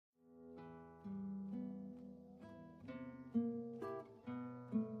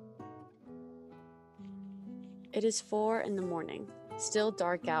It is 4 in the morning, still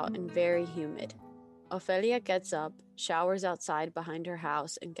dark out and very humid. Ofelia gets up, showers outside behind her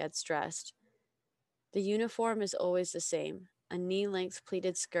house, and gets dressed. The uniform is always the same, a knee-length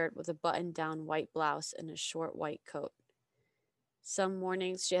pleated skirt with a button-down white blouse and a short white coat. Some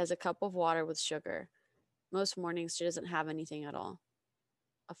mornings she has a cup of water with sugar. Most mornings she doesn't have anything at all.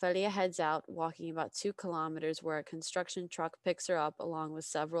 Ofelia heads out, walking about 2 kilometers where a construction truck picks her up along with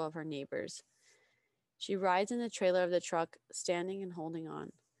several of her neighbors. She rides in the trailer of the truck, standing and holding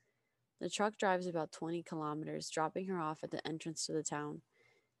on. The truck drives about 20 kilometers, dropping her off at the entrance to the town.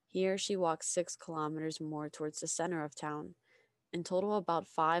 Here she walks 6 kilometers more towards the center of town, in total about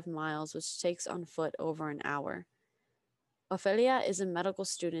 5 miles, which takes on foot over an hour. Ofelia is a medical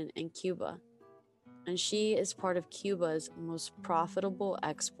student in Cuba, and she is part of Cuba's most profitable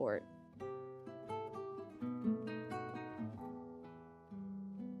export.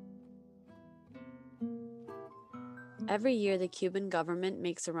 Every year, the Cuban government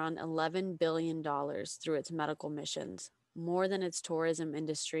makes around $11 billion through its medical missions, more than its tourism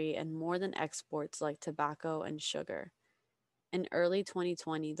industry and more than exports like tobacco and sugar. In early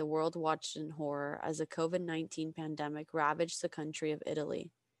 2020, the world watched in horror as the COVID-19 pandemic ravaged the country of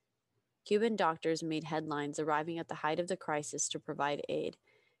Italy. Cuban doctors made headlines arriving at the height of the crisis to provide aid,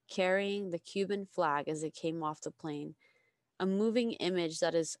 carrying the Cuban flag as they came off the plane, a moving image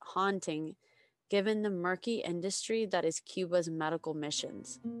that is haunting given the murky industry that is Cuba's medical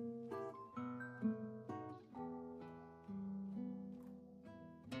missions.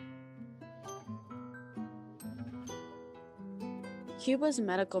 Cuba's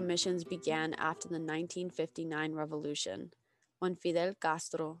medical missions began after the 1959 Revolution, when Fidel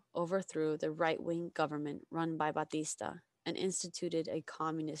Castro overthrew the right-wing government run by Batista and instituted a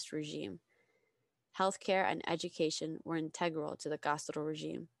communist regime. Healthcare and education were integral to the Castro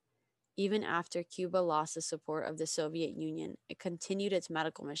regime. Even after Cuba lost the support of the Soviet Union, it continued its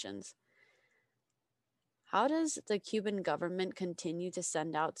medical missions. How does the Cuban government continue to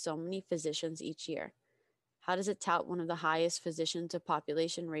send out so many physicians each year? How does it tout one of the highest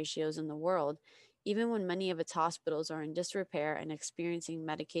physician-to-population ratios in the world, even when many of its hospitals are in disrepair and experiencing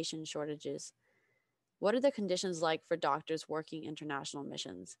medication shortages? What are the conditions like for doctors working international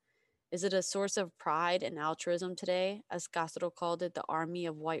missions? Is it a source of pride and altruism today, as Castro called it, the army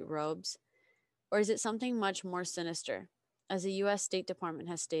of white robes? Or is it something much more sinister, as the U.S. State Department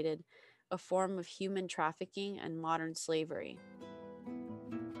has stated, a form of human trafficking and modern slavery?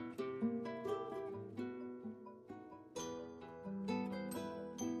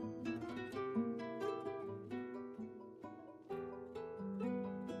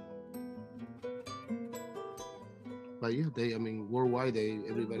 But yeah, worldwide,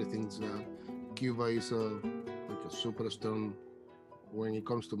 everybody thinks that Cuba is like a superstar when it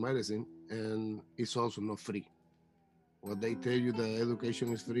comes to medicine, and it's also not free. What they tell you that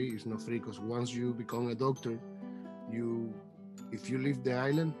education is free is not free, because once you become a doctor, if you leave the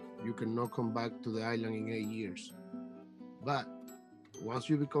island, you cannot come back to the island in 8 years. But once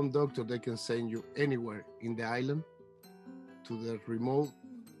you become doctor, they can send you anywhere in the island, to the remote,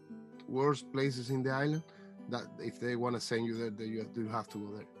 worst places in the island, that if they want to send you there, you have to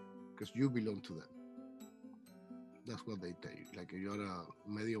go there, because you belong to them. That's what they tell you, like you're a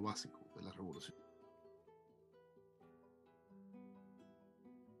medio basico de la Revolucion.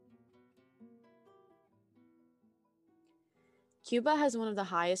 Cuba has one of the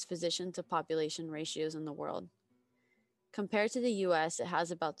highest physician-to-population ratios in the world. Compared to the U.S., it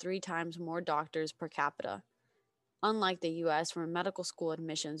has about 3 times more doctors per capita. Unlike the U.S., where medical school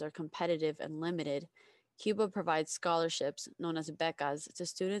admissions are competitive and limited, Cuba provides scholarships, known as becas, to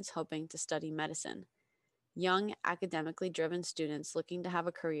students hoping to study medicine. Young, academically driven students looking to have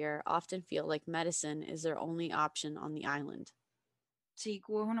a career often feel like medicine is their only option on the island. Sí,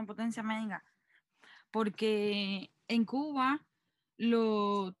 Cuba es una potencia médica, porque en Cuba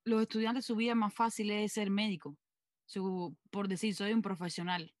los estudiantes, su vida más fácil es ser médico, por decir, soy un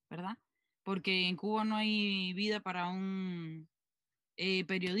profesional, ¿verdad? Porque en Cuba no hay vida para un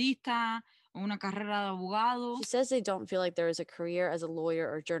periodista o una carrera de abogado. She says they don't feel like there is a career as a lawyer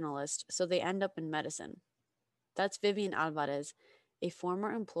or journalist, so they end up in medicine. That's Vivian Alvarez, a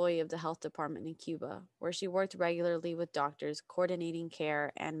former employee of the health department in Cuba, where she worked regularly with doctors coordinating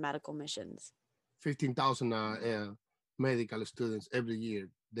care and medical missions. 15,000 medical students every year,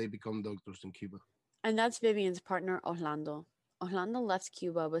 they become doctors in Cuba. And that's Vivian's partner, Orlando. Orlando left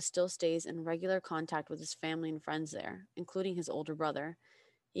Cuba but still stays in regular contact with his family and friends there, including his older brother.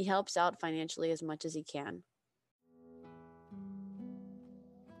 He helps out financially as much as he can.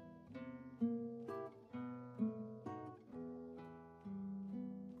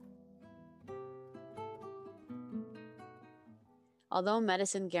 Although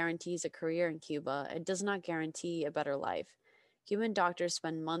medicine guarantees a career in Cuba, it does not guarantee a better life. Cuban doctors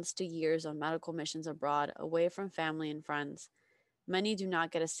spend months to years on medical missions abroad, away from family and friends. Many do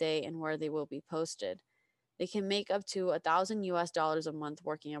not get a say in where they will be posted. They can make up to $1,000 a month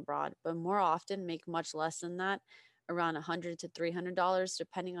working abroad, but more often make much less than that, around $100 to $300,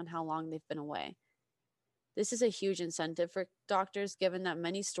 depending on how long they've been away. This is a huge incentive for doctors, given that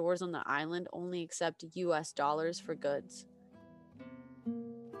many stores on the island only accept US dollars for goods.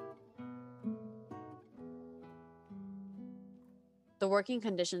 The working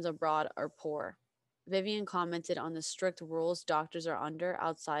conditions abroad are poor. Vivian commented on the strict rules doctors are under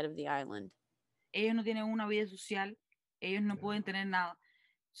outside of the island. Ellos no tienen una vida social, ellos no pueden tener nada,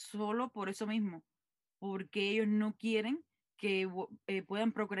 solo por eso mismo, porque ellos no quieren que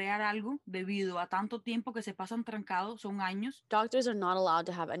puedan procrear algo debido a tanto tiempo que se pasan trancados, son años. Doctors are not allowed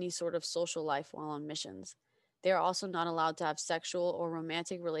to have any sort of social life while on missions. They are also not allowed to have sexual or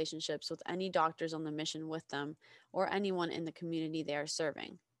romantic relationships with any doctors on the mission with them or anyone in the community they are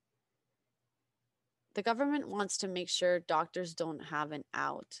serving. The government wants to make sure doctors don't have an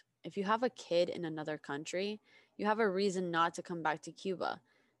out. If you have a kid in another country, you have a reason not to come back to Cuba.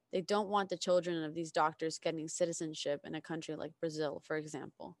 They don't want the children of these doctors getting citizenship in a country like Brazil, for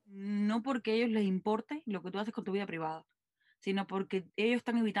example. No porque a ellos les importe lo que tú haces con tu vida privada, sino porque ellos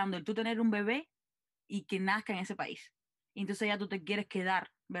están evitando el tú tener un bebé y que nazca en ese país. Y entonces ya tú te quieres quedar,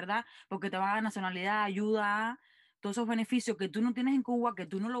 ¿verdad? Porque te van a dar nacionalidad, ayuda, todos esos beneficios que tú no tienes en Cuba, que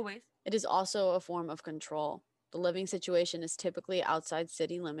tú no lo ves. It is also a form of control. The living situation is typically outside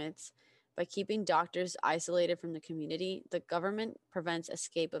city limits. By keeping doctors isolated from the community, the government prevents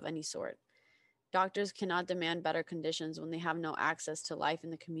escape of any sort. Doctors cannot demand better conditions when they have no access to life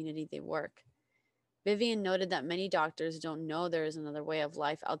in the community they work. Vivian noted that many doctors don't know there is another way of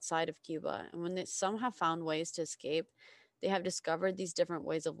life outside of Cuba, and when some have found ways to escape, they have discovered these different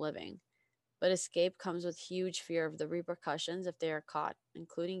ways of living. But escape comes with huge fear of the repercussions if they are caught,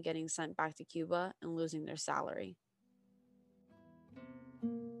 including getting sent back to Cuba and losing their salary.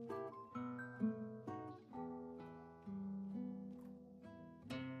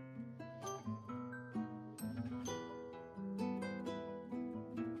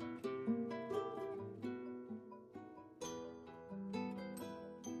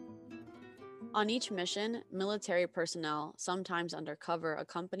 On each mission, military personnel, sometimes undercover,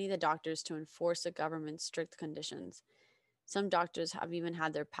 accompany the doctors to enforce the government's strict conditions. Some doctors have even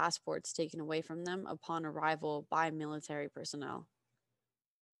had their passports taken away from them upon arrival by military personnel.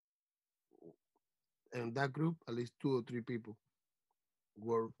 And that group, at least 2 or 3 people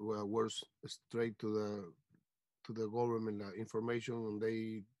were straight to the government information, and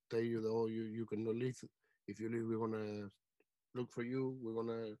they tell you that, oh, you cannot leave. If you leave, we're gonna look for you. We're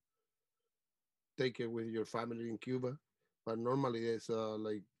gonna take it with your family in Cuba. But normally it's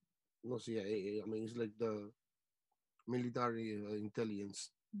like no CIA. I mean, it's like the military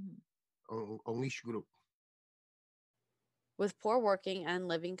intelligence on each group. With poor working and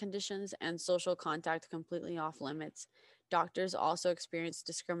living conditions and social contact completely off limits, doctors also experience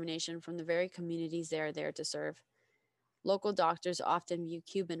discrimination from the very communities they are there to serve. Local doctors often view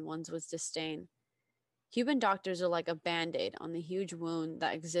Cuban ones with disdain. Cuban doctors are like a band-aid on the huge wound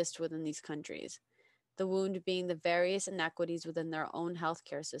that exists within these countries. The wound being the various inequities within their own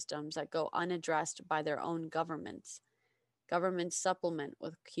healthcare systems that go unaddressed by their own governments. Governments supplement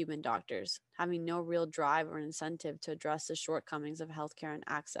with Cuban doctors, having no real drive or incentive to address the shortcomings of healthcare and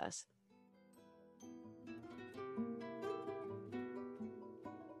access.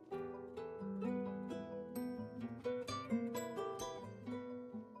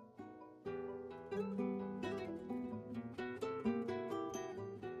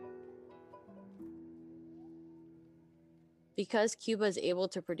 Because Cuba is able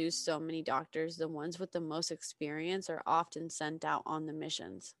to produce so many doctors, the ones with the most experience are often sent out on the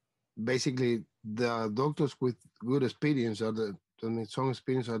missions. Basically, the doctors with good experience some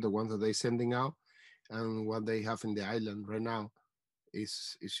experience are the ones that they're sending out, and what they have in the island right now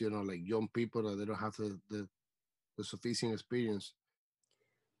is like young people that they don't have the sufficient experience.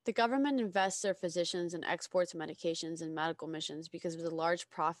 The government invests their physicians and exports medications and medical missions because of the large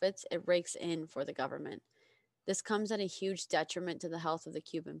profits it rakes in for the government. This comes at a huge detriment to the health of the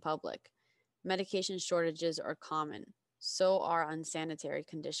Cuban public. Medication shortages are common. So are unsanitary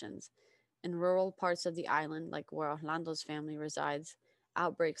conditions. In rural parts of the island, like where Orlando's family resides,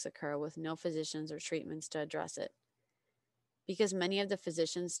 outbreaks occur with no physicians or treatments to address it. Because many of the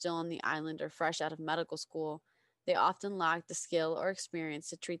physicians still on the island are fresh out of medical school, they often lack the skill or experience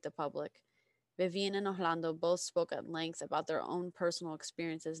to treat the public. Vivian and Orlando both spoke at length about their own personal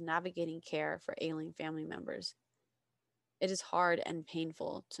experiences navigating care for ailing family members. It is hard and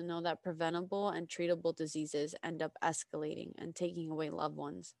painful to know that preventable and treatable diseases end up escalating and taking away loved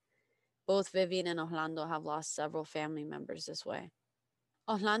ones. Both Vivian and Orlando have lost several family members this way.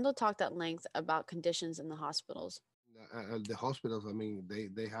 Orlando talked at length about conditions in the hospitals. The hospitals, I mean,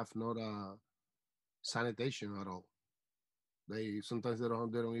 they have not sanitation at all. They sometimes they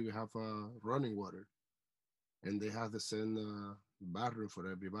don't even have running water, and they have the same bathroom for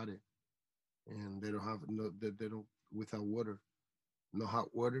everybody, and they don't have they don't without water, no hot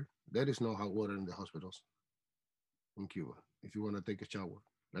water. There is no hot water in the hospitals in Cuba. If you want to take a shower,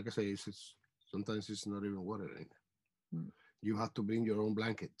 like I say, it's sometimes it's not even water in there. You have to bring your own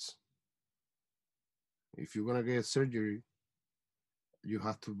blankets. If you're gonna get surgery, you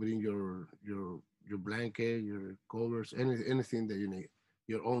have to bring your blanket, your covers, anything that you need,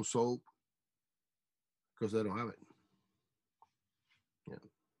 your own soap, because they don't have it. Yeah.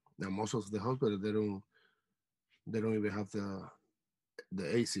 Now most of the hospitals they don't even have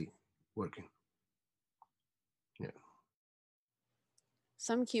the AC working. Yeah.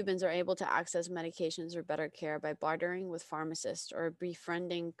 Some Cubans are able to access medications or better care by bartering with pharmacists or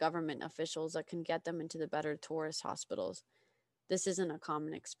befriending government officials that can get them into the better tourist hospitals. This isn't a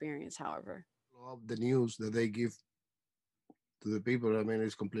common experience, however. The news that they give to the people, I mean,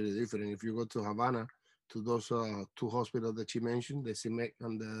 it's completely different. If you go to Havana, to those two hospitals that she mentioned, the CIMEC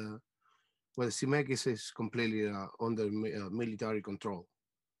and the CIMEC is completely under military control.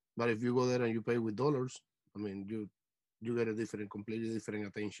 But if you go there and you pay with dollars, I mean, you get a completely different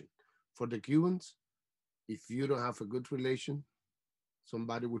attention. For the Cubans, if you don't have a good relation,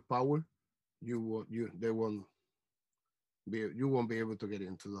 somebody with power, you won't be able to get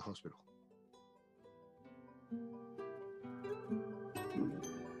into the hospital.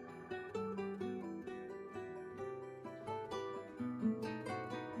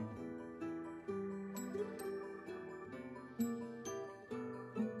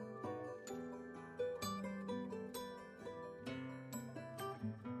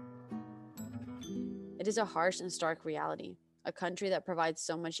 It is a harsh and stark reality, a country that provides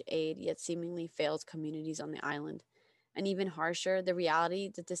so much aid yet seemingly fails communities on the island. And even harsher, the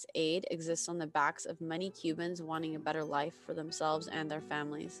reality that this aid exists on the backs of many Cubans wanting a better life for themselves and their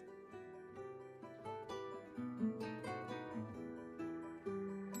families.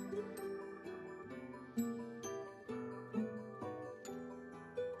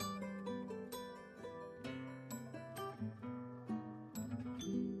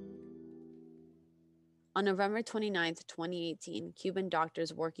 On November 29, 2018, Cuban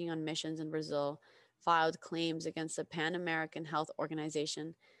doctors working on missions in Brazil filed claims against the Pan American Health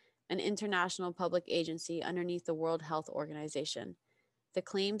Organization, an international public agency underneath the World Health Organization. The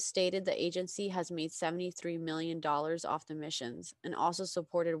claims stated the agency has made $73 million off the missions and also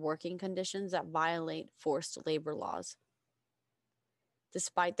supported working conditions that violate forced labor laws.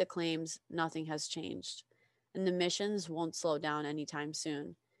 Despite the claims, nothing has changed, and the missions won't slow down anytime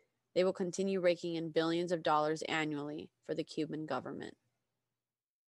soon. They will continue raking in billions of dollars annually for the Cuban government.